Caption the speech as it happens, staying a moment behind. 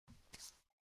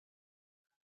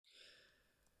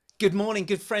Good morning,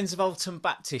 good friends of Alton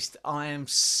Baptist. I am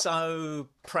so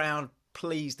proud,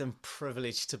 pleased, and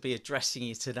privileged to be addressing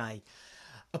you today.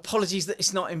 Apologies that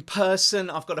it's not in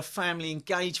person. I've got a family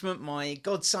engagement. My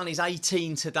godson is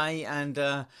 18 today, and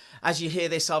as you hear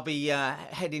this, I'll be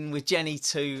heading with Jenny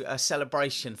to a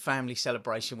celebration, family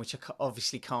celebration, which I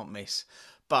obviously can't miss.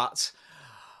 But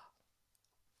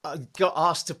I got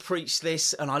asked to preach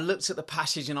this, and I looked at the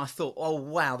passage and I thought, oh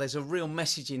wow, there's a real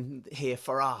message in here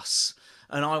for us,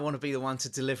 and I want to be the one to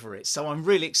deliver it. So I'm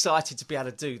really excited to be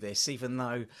able to do this, even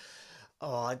though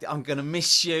I'm going to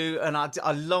miss you, and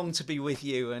I long to be with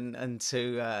you and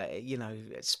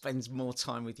to spend more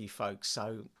time with you folks.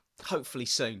 So hopefully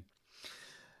soon.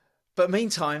 But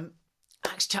meantime,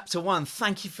 Acts chapter 1.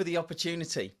 Thank you for the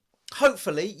opportunity.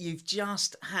 Hopefully you've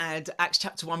just had Acts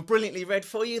chapter 1 brilliantly read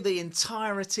for you, the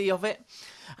entirety of it.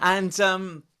 And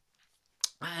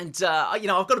I've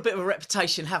got a bit of a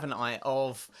reputation, haven't I,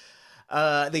 of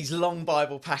these long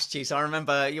Bible passages. I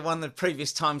remember one of the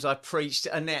previous times I preached,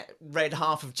 Annette read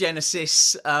half of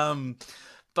Genesis,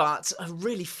 but I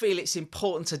really feel it's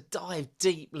important to dive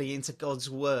deeply into God's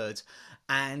word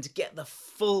and get the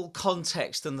full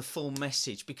context and the full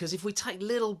message, because if we take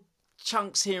little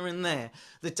chunks here and there,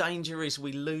 the danger is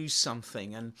we lose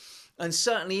something. And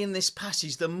certainly in this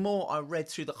passage, the more I read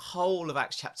through the whole of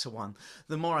Acts chapter 1,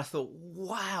 the more I thought,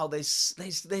 wow,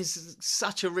 there's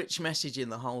such a rich message in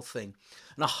the whole thing.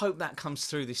 And I hope that comes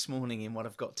through this morning in what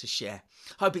I've got to share.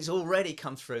 I hope it's already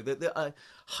come through, that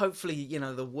hopefully,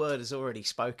 the word has already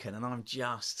spoken and I'm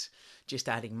just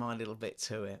adding my little bit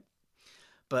to it.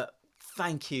 But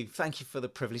thank you for the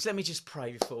privilege. Let me just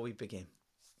pray before we begin.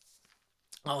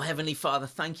 Oh, Heavenly Father,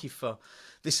 thank you for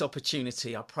this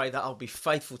opportunity. I pray that I'll be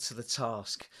faithful to the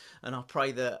task, and I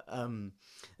pray that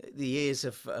the ears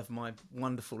of my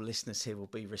wonderful listeners here will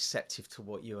be receptive to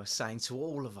what you are saying to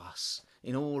all of us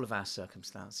in all of our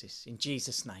circumstances. In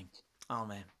Jesus' name,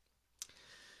 amen.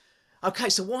 Okay,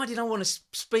 so why did I want to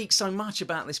speak so much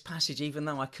about this passage, even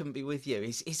though I couldn't be with you?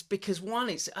 It's because, one,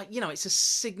 it's a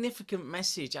significant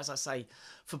message, as I say,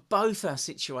 for both our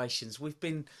situations. We've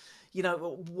been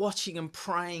watching and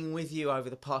praying with you over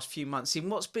the past few months in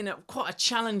what's been quite a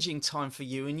challenging time for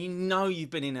you, and you've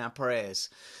been in our prayers.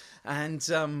 And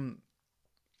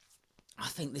I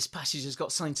think this passage has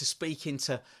got something to speak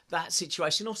into that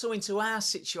situation, also into our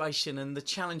situation and the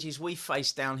challenges we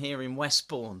face down here in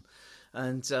Westbourne,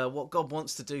 and what God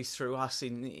wants to do through us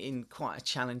in quite a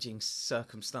challenging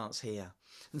circumstance here.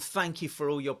 And thank you for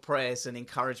all your prayers and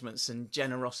encouragements and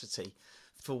generosity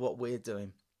for what we're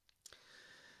doing.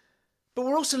 But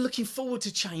we're also looking forward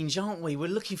to change, aren't we? We're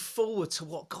looking forward to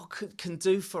what God can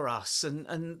do for us.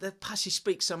 And the passage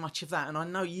speaks so much of that. And I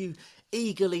know you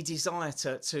eagerly desire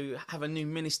to have a new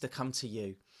minister come to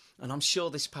you. And I'm sure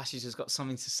this passage has got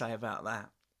something to say about that.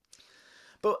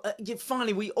 But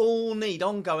finally, we all need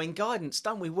ongoing guidance,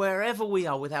 don't we? Wherever we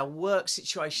are, with our work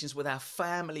situations, with our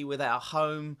family, with our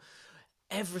home,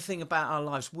 everything about our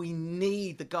lives, we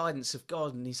need the guidance of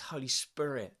God and His Holy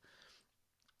Spirit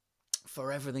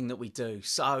for everything that we do.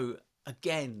 So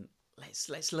again,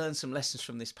 let's learn some lessons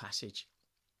from this passage.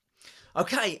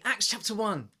 Okay, Acts chapter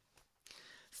 1.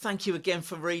 Thank you again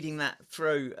for reading that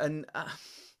through. And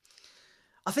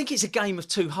I think it's a game of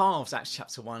two halves, Acts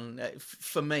chapter 1,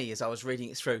 for me, as I was reading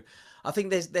it through. I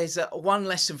think there's one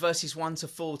lesson, verses 1 to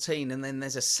 14, and then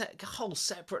there's a whole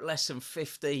separate lesson,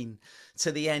 15,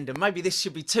 to the end. And maybe this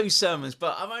should be two sermons,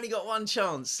 but I've only got one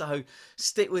chance. So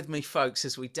stick with me, folks,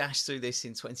 as we dash through this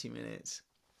in 20 minutes.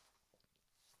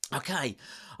 Okay,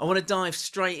 I want to dive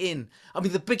straight in. I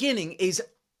mean, the beginning is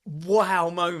wow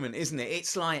moment, isn't it?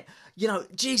 It's like,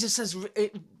 Jesus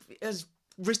has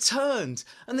returned,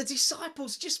 and the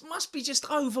disciples must be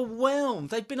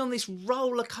overwhelmed. They've been on this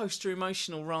roller coaster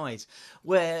emotional ride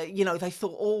where they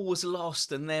thought all was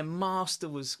lost and their master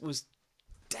was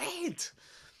dead.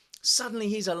 Suddenly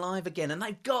he's alive again, and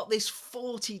they've got this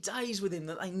 40 days with him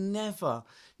that they never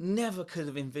could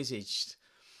have envisaged.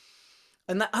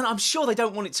 And I'm sure they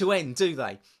don't want it to end, do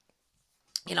they?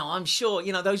 I'm sure,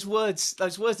 those words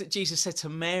that Jesus said to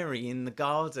Mary in the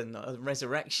garden on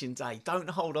Resurrection Day, don't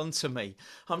hold on to me.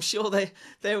 I'm sure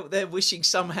they're wishing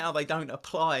somehow they don't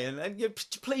apply. And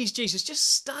please, Jesus,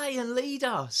 just stay and lead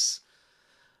us.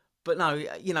 But no,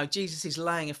 Jesus is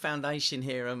laying a foundation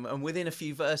here, and within a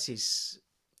few verses,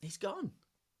 he's gone.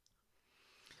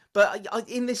 But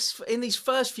in these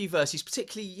first few verses,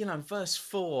 particularly, verse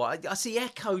 4, I see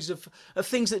echoes of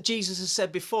things that Jesus has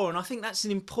said before. And I think that's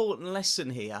an important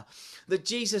lesson here, that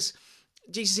Jesus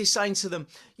Jesus is saying to them,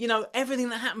 everything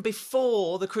that happened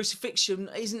before the crucifixion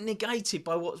isn't negated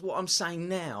by what I'm saying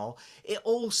now. It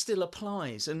all still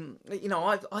applies. And,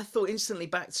 I thought instantly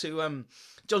back to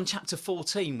John chapter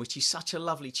 14, which is such a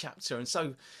lovely chapter and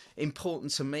so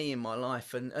important to me in my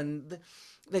life. And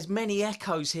there's many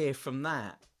echoes here from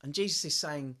that. And Jesus is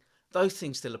saying, those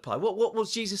things still apply. What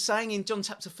was Jesus saying in John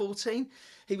chapter 14?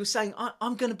 He was saying,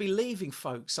 I'm going to be leaving,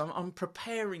 folks. I'm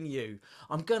preparing you.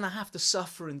 I'm going to have to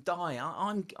suffer and die.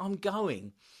 I'm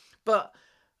going. But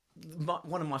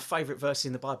one of my favourite verses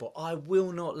in the Bible, I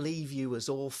will not leave you as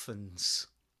orphans.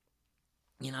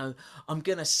 I'm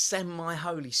going to send my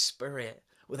Holy Spirit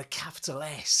with a capital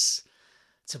S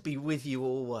to be with you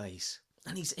always.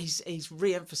 And he's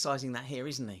re-emphasising that here,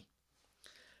 isn't he?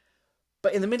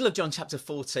 But in the middle of John chapter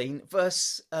 14,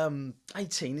 verse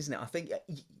 18, isn't it? I think,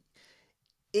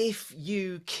 if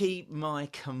you keep my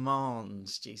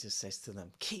commands, Jesus says to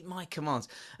them, keep my commands.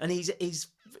 And he's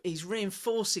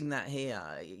reinforcing that here.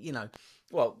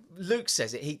 Well, Luke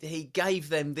says it. He gave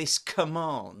them this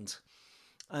command.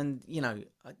 And,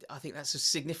 I think that's a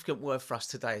significant word for us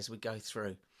today as we go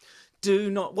through.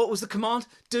 What was the command?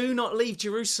 Do not leave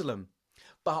Jerusalem,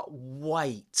 but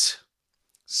wait.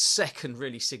 Second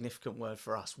really significant word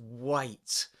for us,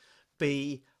 wait,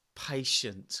 be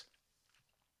patient.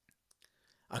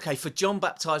 Okay, for John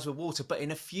baptized with water, but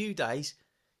in a few days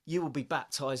you will be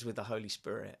baptized with the Holy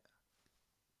Spirit.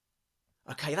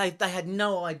 Okay, they had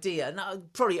no idea,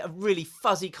 probably a really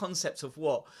fuzzy concept of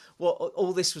what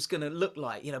all this was going to look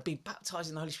like, being baptized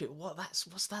in the Holy Spirit.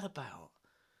 What's that about?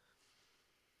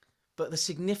 But the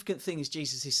significant thing is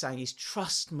Jesus is saying is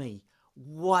trust me,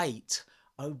 wait,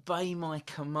 obey my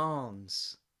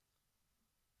commands,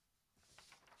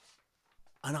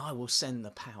 and I will send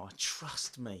the power.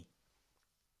 Trust me.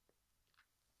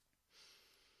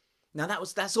 Now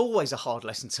that's always a hard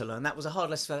lesson to learn. That's a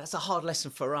hard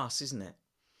lesson for us, isn't it?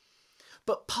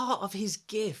 But part of his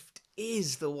gift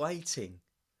is the waiting.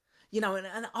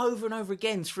 And over and over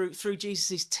again through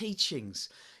Jesus' teachings,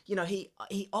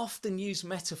 he often used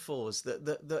metaphors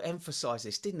that emphasize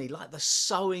this, didn't he? Like the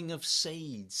sowing of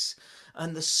seeds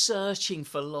and the searching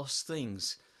for lost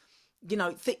things.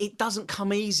 It doesn't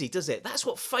come easy, does it? That's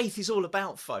what faith is all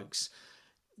about, folks.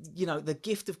 The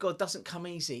gift of God doesn't come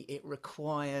easy. It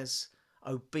requires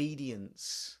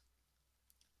obedience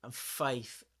and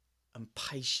faith and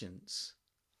patience.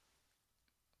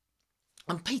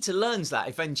 And Peter learns that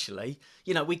eventually.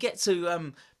 We get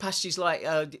to passages like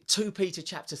 2 Peter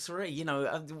chapter 3,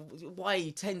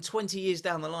 way 10, 20 years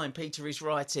down the line, Peter is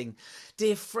writing,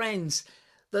 dear friends,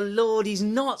 the Lord is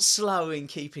not slow in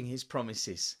keeping his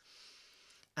promises,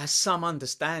 as some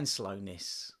understand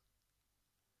slowness.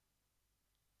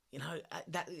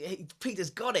 Peter's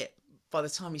got it by the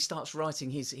time he starts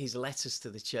writing his letters to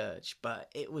the church,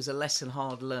 but it was a lesson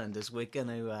hard learned, as we're going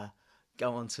to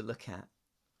go on to look at.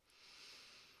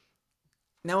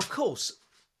 Now, of course,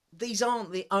 these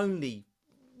aren't the only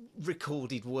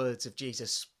recorded words of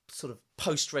Jesus sort of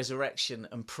post-resurrection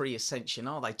and pre-ascension,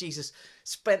 are they? Jesus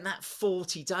spent that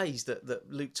 40 days that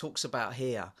Luke talks about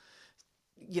here,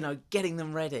 getting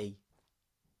them ready,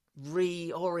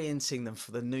 reorienting them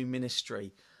for the new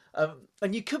ministry.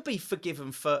 And you could be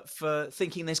forgiven for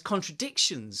thinking there's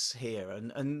contradictions here,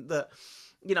 and that,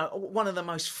 one of the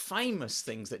most famous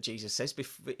things that Jesus says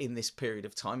in this period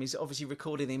of time is obviously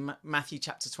recorded in Matthew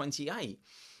chapter 28.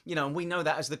 And we know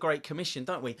that as the Great Commission,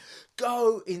 don't we?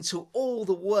 Go into all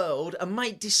the world and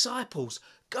make disciples.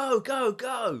 Go, go,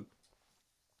 go.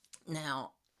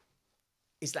 Now,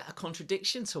 is that a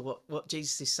contradiction to what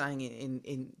Jesus is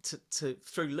saying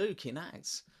through Luke in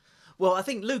Acts? Well, I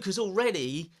think Luke has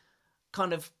already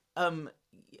kind of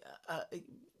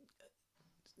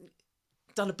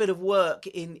done a bit of work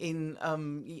in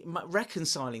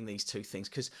reconciling these two things,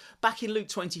 because back in Luke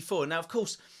 24, now of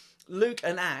course Luke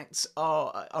and Acts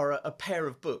are a pair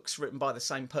of books written by the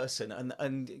same person,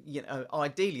 and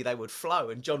ideally they would flow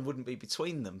and John wouldn't be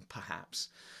between them, perhaps.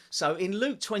 So in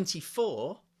Luke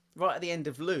 24, right at the end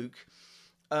of Luke,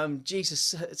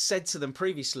 Jesus said to them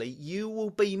previously, you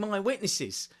will be my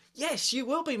witnesses. Yes, you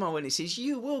will be my witnesses.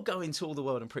 You will go into all the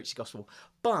world and preach the gospel.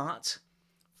 But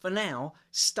for now,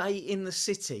 stay in the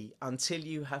city until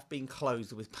you have been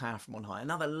clothed with power from on high.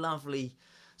 Another lovely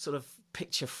sort of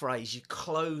picture phrase, you're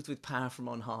clothed with power from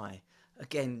on high.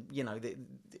 Again,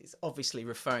 it's obviously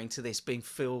referring to this, being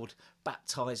filled,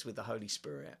 baptized with the Holy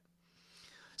Spirit.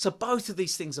 So both of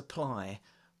these things apply,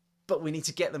 but we need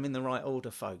to get them in the right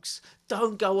order, folks.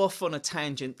 Don't go off on a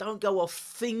tangent. Don't go off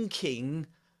thinking,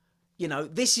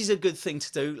 this is a good thing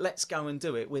to do, let's go and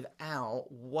do it, without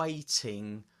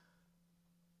waiting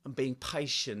and being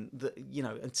patient,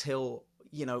 until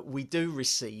we do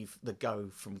receive the go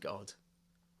from God.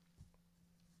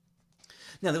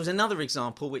 Now, there was another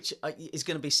example which is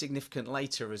going to be significant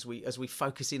later as we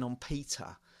focus in on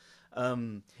Peter.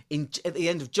 At the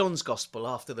end of John's Gospel,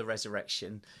 after the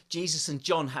resurrection, Jesus and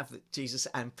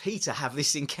Peter have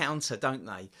this encounter, don't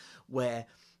they? Where,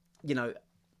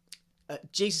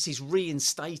 Jesus is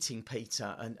reinstating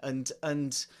Peter, and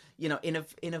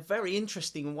in a very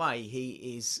interesting way,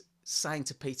 he is saying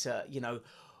to Peter,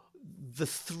 the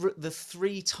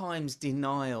three times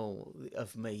denial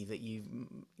of me that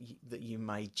you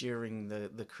made during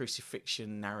the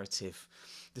crucifixion narrative,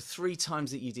 the 3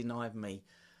 times that you denied me,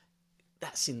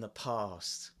 that's in the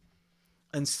past.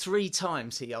 And 3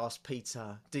 times he asked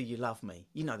Peter, do you love me?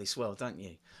 You know this well, don't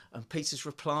you? And Peter's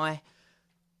reply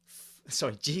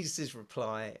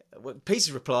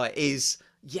is,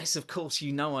 yes, of course,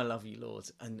 you know I love you,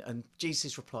 Lord. And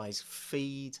Jesus' reply is,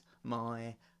 feed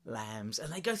my lambs.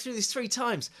 And they go through this 3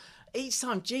 times. Each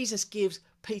time Jesus gives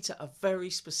Peter a very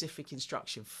specific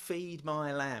instruction: feed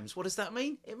my lambs. What does that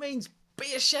mean? It means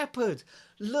be a shepherd.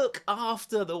 Look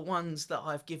after the ones that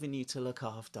I've given you to look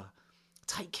after.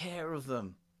 Take care of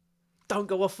them. Don't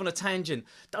go off on a tangent.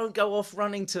 Don't go off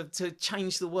running to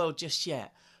change the world just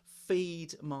yet.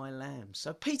 Feed my lambs.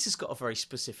 So Peter's got a very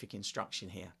specific instruction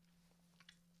here.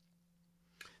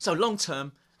 So long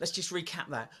term, let's just recap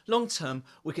that. Long term,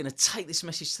 we're going to take this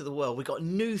message to the world. We've got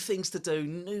new things to do,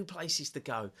 new places to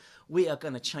go. We are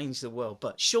going to change the world.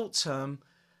 But short term,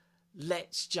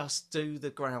 let's just do the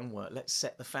groundwork. Let's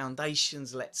set the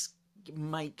foundations. Let's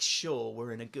make sure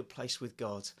we're in a good place with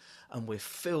God and we're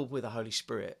filled with the Holy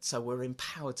Spirit. So we're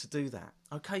empowered to do that.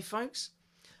 Okay, folks?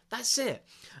 That's it.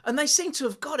 And they seem to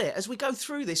have got it. As we go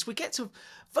through this, we get to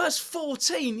verse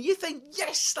 14. You think,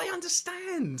 yes, they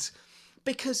understand.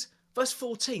 Because verse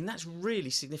 14, that's really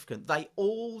significant. They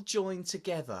all joined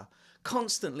together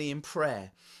constantly in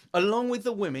prayer, along with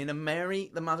the women and Mary,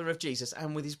 the mother of Jesus,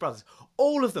 and with his brothers.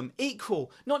 All of them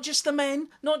equal, not just the men,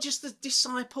 not just the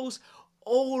disciples,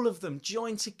 all of them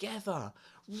joined together,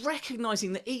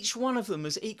 recognizing that each one of them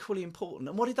was equally important.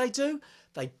 And what did they do?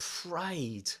 They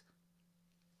prayed.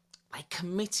 They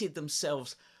committed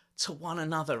themselves to one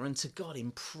another and to God in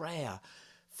prayer.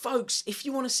 Folks, if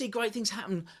you want to see great things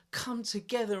happen, come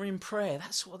together in prayer.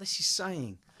 That's what this is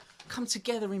saying. Come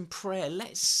together in prayer.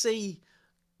 Let's see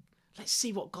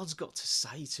what God's got to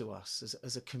say to us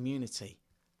as a community.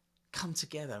 Come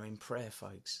together in prayer,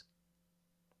 folks.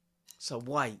 So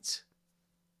wait.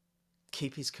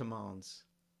 Keep his commands.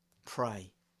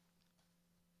 Pray.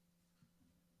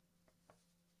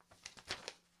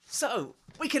 So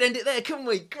we could end it there, couldn't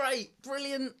we? Great,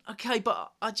 brilliant. Okay,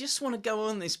 but I just want to go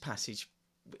on with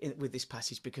this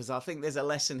passage because I think there's a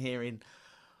lesson here in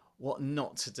what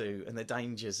not to do and the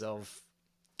dangers of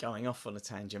going off on a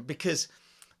tangent. Because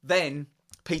then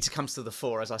Peter comes to the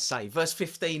fore, as I say, verse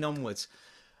 15 onwards.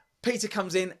 Peter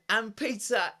comes in, and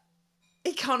Peter,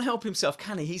 he can't help himself,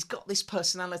 can he? He's got this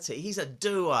personality. He's a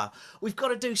doer. We've got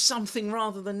to do something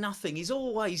rather than nothing. He's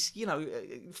always,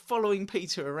 following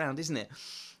Peter around, isn't it?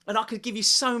 And I could give you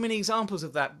so many examples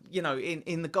of that,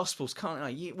 in the Gospels, can't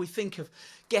I? We think of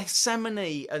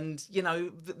Gethsemane and,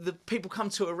 the people come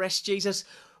to arrest Jesus.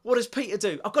 What does Peter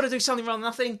do? I've got to do something rather than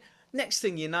nothing. Next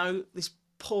thing you know, this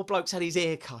poor bloke's had his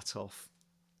ear cut off.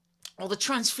 Or the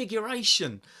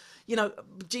Transfiguration.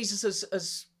 Jesus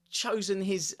has chosen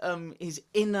his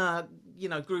inner,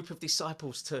 group of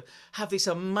disciples to have this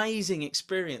amazing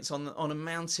experience on a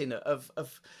mountain of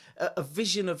a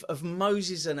vision of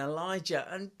Moses and Elijah,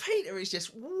 and Peter is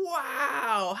just,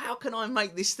 wow, how can I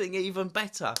make this thing even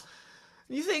better?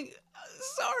 And you think,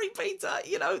 sorry, Peter,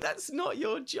 that's not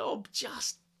your job.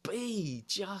 Just wait,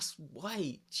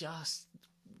 just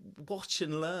watch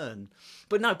and learn.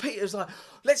 But no, Peter's like,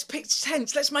 let's pitch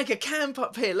tents, let's make a camp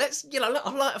up here, let's,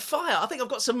 I'll light a fire. I think I've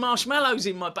got some marshmallows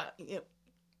in my back.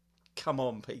 Come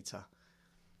on, Peter.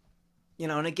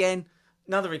 And again,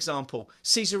 another example,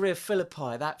 Caesarea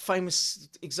Philippi, that famous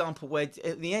example where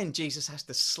at the end Jesus has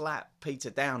to slap Peter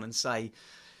down and say,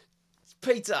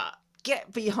 Peter,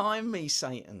 get behind me,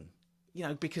 Satan.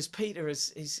 Because Peter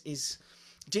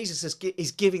Jesus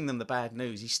is giving them the bad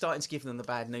news. He's starting to give them the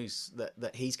bad news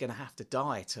that he's going to have to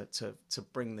die to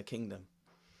bring the kingdom.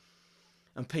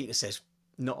 And Peter says,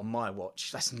 not on my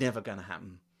watch. That's never going to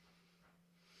happen.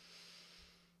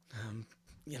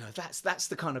 That's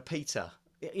the kind of Peter.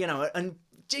 And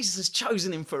Jesus has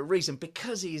chosen him for a reason,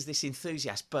 because he is this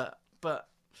enthusiast. But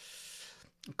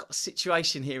I've got a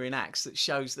situation here in Acts that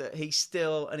shows that he's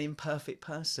still an imperfect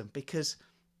person, because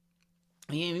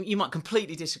you might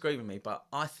completely disagree with me, but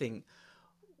I think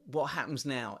what happens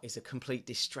now is a complete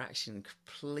distraction,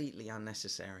 completely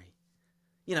unnecessary.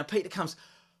 Peter comes,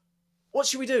 what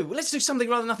should we do? Well, let's do something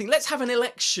rather than nothing. Let's have an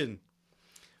election.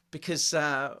 Because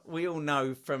we all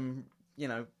know from,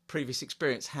 previous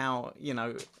experience how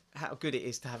good it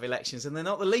is to have elections. And they're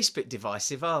not the least bit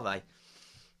divisive, are they?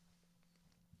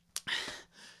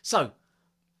 So,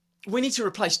 we need to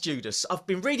replace Judas. I've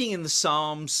been reading in the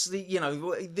Psalms,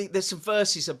 there's some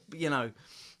verses, and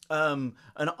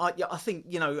I think,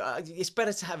 it's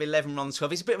better to have 11 rather than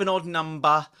 12. It's a bit of an odd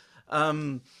number.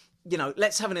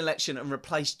 Let's have an election and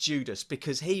replace Judas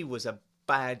because he was a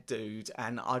bad dude,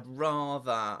 and I'd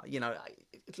rather,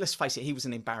 let's face it, he was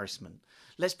an embarrassment.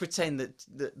 Let's pretend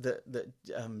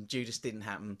that Judas didn't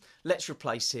happen. Let's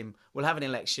replace him. We'll have an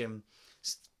election.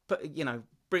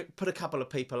 Put a couple of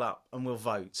people up and we'll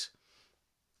vote.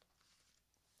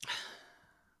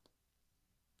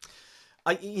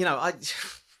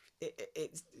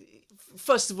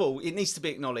 First of all, it needs to be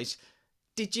acknowledged.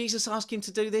 Did Jesus ask him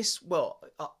to do this? Well,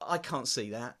 I can't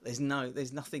see that. There's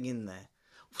nothing in there.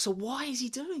 So why is he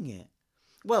doing it?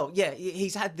 Well, yeah,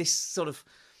 he's had this sort of,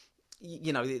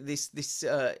 this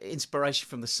inspiration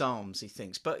from the Psalms, he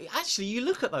thinks. But actually, you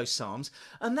look at those Psalms,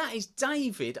 and that is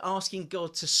David asking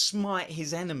God to smite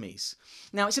his enemies.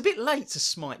 Now, it's a bit late to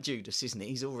smite Judas, isn't it?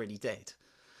 He's already dead.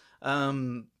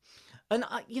 And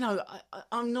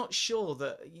I'm not sure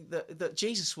that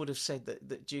Jesus would have said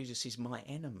that Judas is my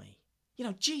enemy.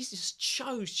 Jesus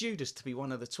chose Judas to be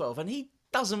one of the 12, and he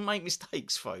doesn't make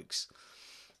mistakes, folks.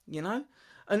 And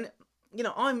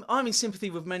I'm in sympathy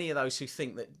with many of those who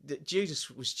think that Judas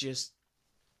was just,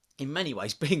 in many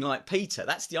ways, being like Peter.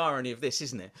 That's the irony of this,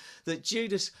 isn't it? That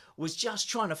Judas was just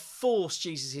trying to force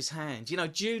Jesus' hand.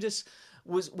 Judas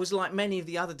was like many of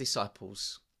the other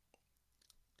disciples.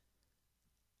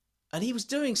 And he was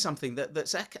doing something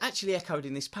that's actually echoed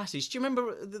in this passage. Do you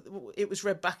remember it was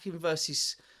read back in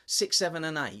verses 6, 7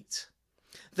 and 8?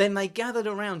 Then they gathered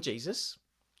around Jesus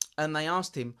and they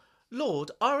asked him,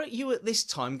 Lord, are you at this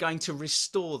time going to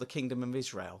restore the kingdom of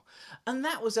Israel? And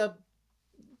that was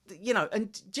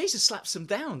and Jesus slaps them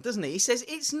down, doesn't he? He says,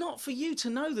 it's not for you to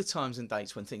know the times and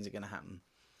dates when things are going to happen.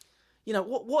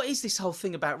 What is this whole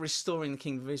thing about restoring the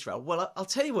kingdom of Israel? Well, I'll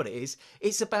tell you what it is.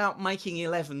 It's about making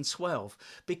 11, 12,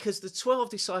 because the 12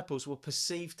 disciples were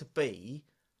perceived to be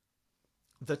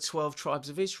the 12 tribes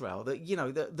of Israel.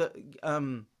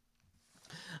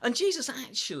 And Jesus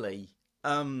actually,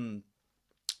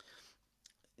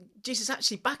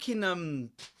 back in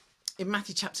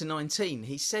Matthew chapter 19,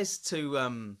 he says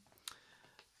to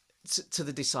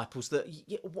the disciples that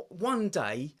one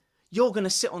day you're going to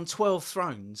sit on 12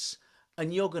 thrones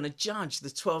and you're going to judge the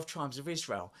 12 tribes of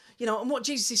Israel. And what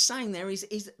Jesus is saying there is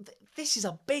this is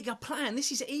a bigger plan.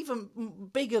 This is even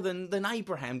bigger than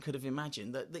Abraham could have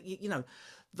imagined. That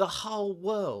the whole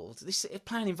world, this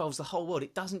plan involves the whole world.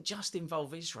 It doesn't just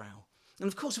involve Israel. And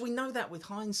of course, we know that with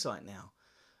hindsight now.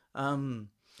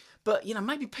 But,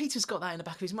 maybe Peter's got that in the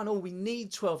back of his mind. Oh, we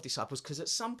need 12 disciples because at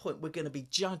some point we're going to be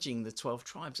judging the 12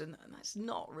 tribes. And that's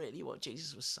not really what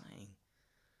Jesus was saying.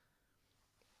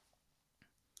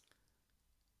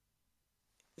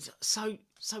 So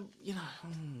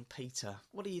Peter,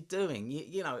 what are you doing?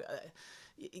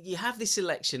 You have this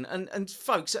election, and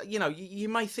folks, you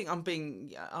may think I'm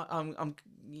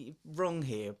wrong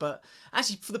here, but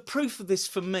actually, for the proof of this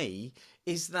for me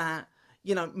is that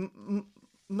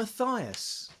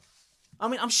Matthias. I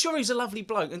mean, I'm sure he's a lovely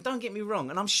bloke, and don't get me wrong,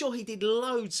 and I'm sure he did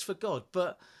loads for God,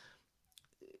 but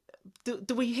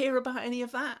do we hear about any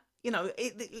of that?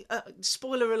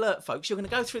 Spoiler alert, folks, you're going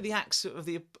to go through the Acts of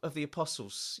the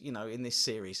Apostles, in this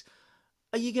series.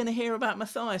 Are you going to hear about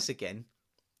Matthias again?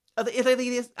 Are they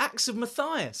the Acts of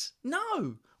Matthias?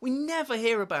 No, we never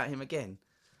hear about him again.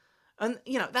 And,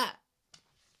 that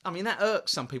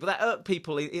irks some people. That irked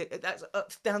people that's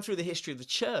down through the history of the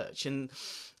church. And,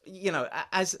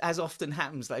 as often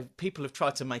happens, people have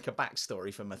tried to make a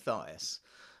backstory for Matthias.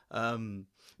 The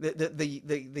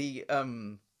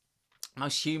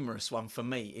most humorous one for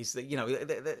me is that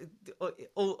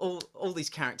all these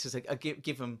characters are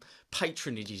given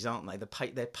patronages, aren't they?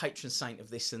 They're patron saint of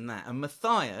this and that, and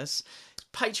Matthias,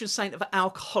 patron saint of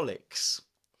alcoholics.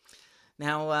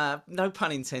 Now, no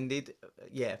pun intended.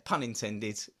 Yeah, pun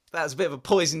intended. That was a bit of a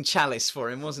poison chalice for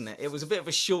him, wasn't it? It was a bit of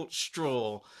a short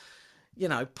straw.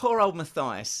 Poor old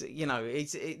Matthias.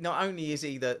 Not only is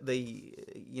he the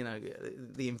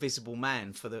invisible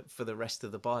man for the rest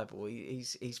of the Bible,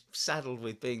 he's saddled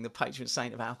with being the patron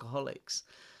saint of alcoholics.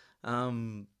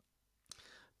 But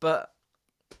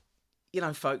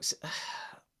folks,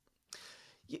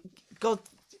 God.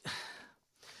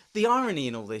 The irony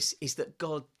in all this is that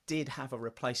God did have a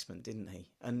replacement, didn't he?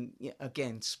 And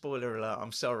again, spoiler alert,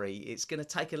 I'm sorry, it's going to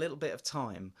take a little bit of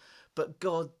time. But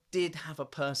God did have a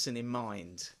person in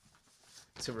mind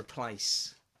to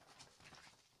replace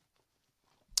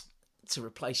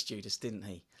Judas, didn't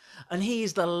he? And he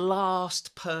is the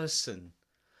last person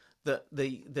that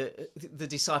the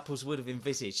disciples would have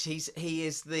envisaged. He is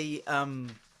he's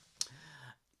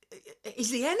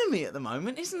the enemy at the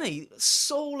moment, isn't he?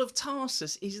 Saul of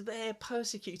Tarsus is there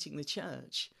persecuting the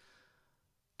church.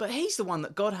 But he's the one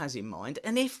that God has in mind.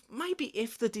 And if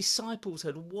the disciples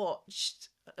had watched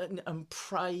and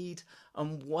prayed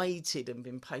and waited and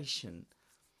been patient,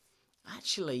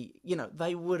 actually,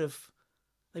 they would have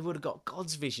got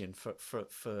God's vision for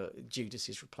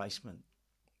Judas's replacement.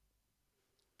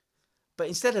 But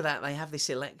instead of that, they have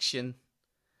this election.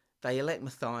 They elect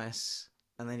Matthias,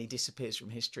 and then he disappears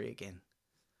from history again.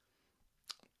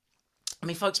 I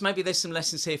mean, folks, maybe there's some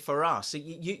lessons here for us.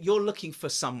 You're looking for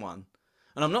someone.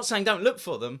 And I'm not saying don't look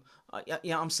for them.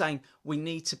 I'm saying we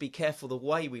need to be careful the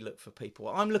way we look for people.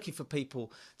 I'm looking for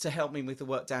people to help me with the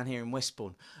work down here in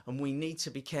Westbourne. And we need to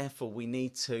be careful. We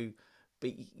need to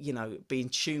be in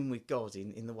tune with God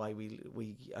in the way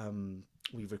we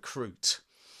recruit.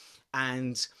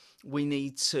 And we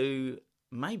need to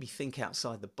maybe think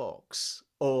outside the box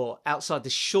or outside the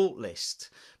shortlist,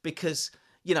 because,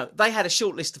 they had a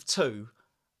shortlist of 2.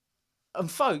 And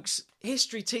folks,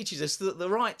 history teaches us that the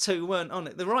right 2 weren't on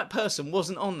it. The right person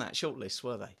wasn't on that shortlist,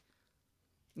 were they?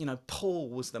 Paul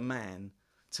was the man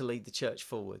to lead the church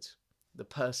forward, the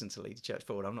person to lead the church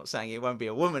forward. I'm not saying it won't be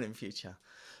a woman in future,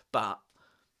 but,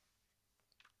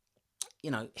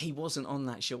 he wasn't on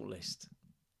that shortlist.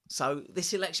 So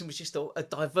this election was just a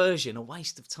diversion, a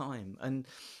waste of time.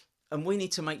 And we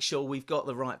need to make sure we've got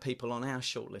the right people on our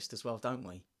shortlist as well, don't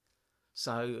we?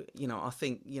 So, I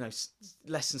think,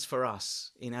 lessons for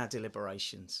us in our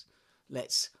deliberations.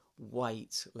 Let's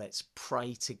wait. Let's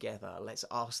pray together. Let's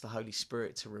ask the Holy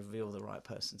Spirit to reveal the right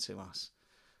person to us,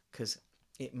 because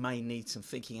it may need some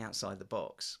thinking outside the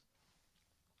box.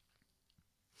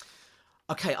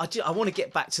 Okay, I want to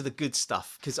get back to the good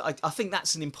stuff, because I think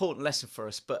that's an important lesson for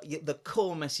us. But the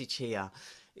core message here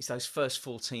is those first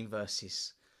 14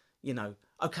 verses.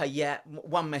 Okay, yeah,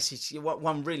 one message,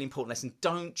 one really important lesson.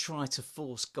 Don't try to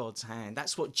force God's hand.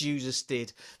 That's what Judas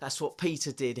did. That's what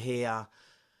Peter did here.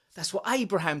 That's what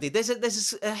Abraham did.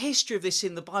 There's a history of this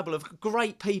in the Bible, of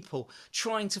great people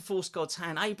trying to force God's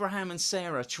hand. Abraham and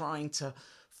Sarah trying to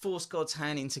force God's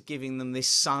hand into giving them this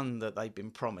son that they've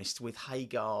been promised, with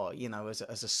Hagar,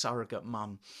 as a surrogate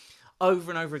mum.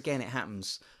 Over and over again it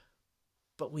happens.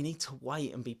 But we need to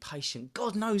wait and be patient.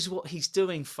 God knows what he's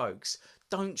doing, folks.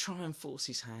 Don't try and force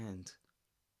his hand.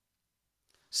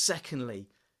 Secondly,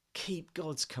 keep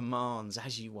God's commands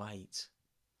as you wait.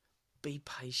 Be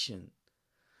patient.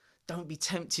 Don't be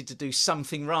tempted to do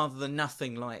something rather than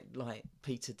nothing like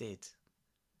Peter did.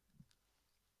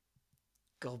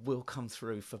 God will come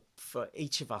through for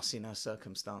each of us in our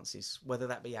circumstances, whether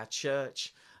that be our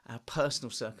church, our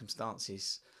personal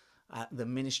circumstances, the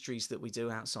ministries that we do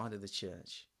outside of the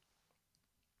church.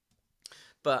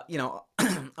 But,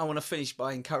 I want to finish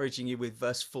by encouraging you with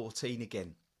verse 14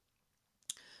 again.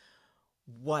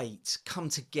 Wait, come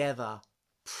together,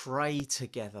 pray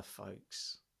together,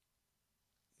 folks.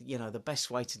 The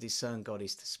best way to discern God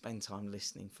is to spend time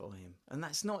listening for him. And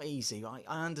that's not easy. I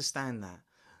understand that.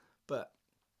 But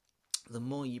the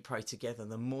more you pray together,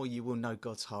 the more you will know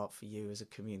God's heart for you as a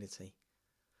community.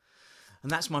 And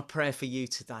that's my prayer for you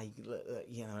today,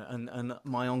 and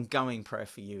my ongoing prayer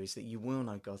for you is that you will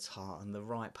know God's heart, and the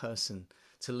right person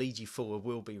to lead you forward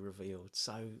will be revealed.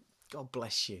 So God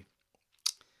bless you.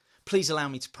 Please allow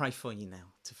me to pray for you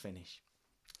now to finish.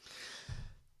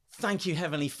 Thank you,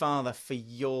 Heavenly Father, for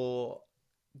your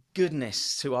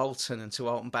goodness to Alton and to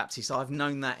Alton Baptist. I've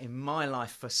known that in my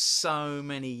life for so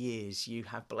many years. You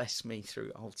have blessed me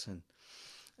through Alton.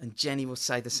 And Jenny will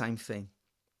say the same thing.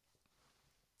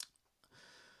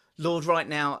 Lord, right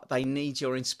now, they need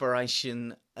your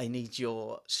inspiration. They need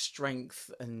your strength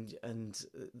and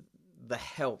the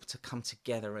help to come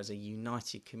together as a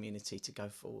united community to go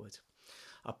forward.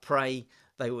 I pray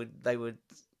they would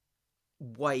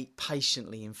wait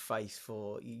patiently in faith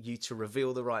for you to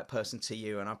reveal the right person to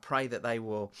you. And I pray that they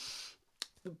will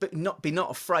be not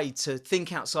afraid to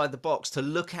think outside the box, to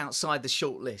look outside the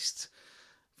shortlist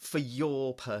for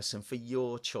your person, for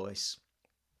your choice.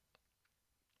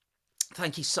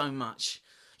 Thank you so much.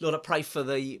 Lord, I pray for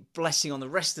the blessing on the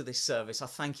rest of this service. I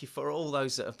thank you for all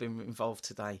those that have been involved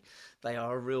today. They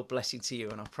are a real blessing to you,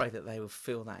 and I pray that they will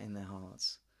feel that in their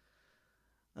hearts.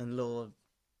 And Lord,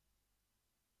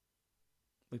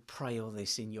 we pray all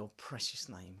this in your precious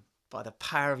name, by the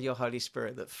power of your Holy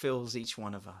Spirit that fills each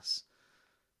one of us.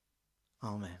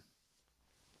 Amen.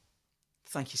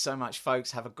 Thank you so much,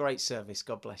 folks. Have a great service.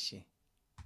 God bless you.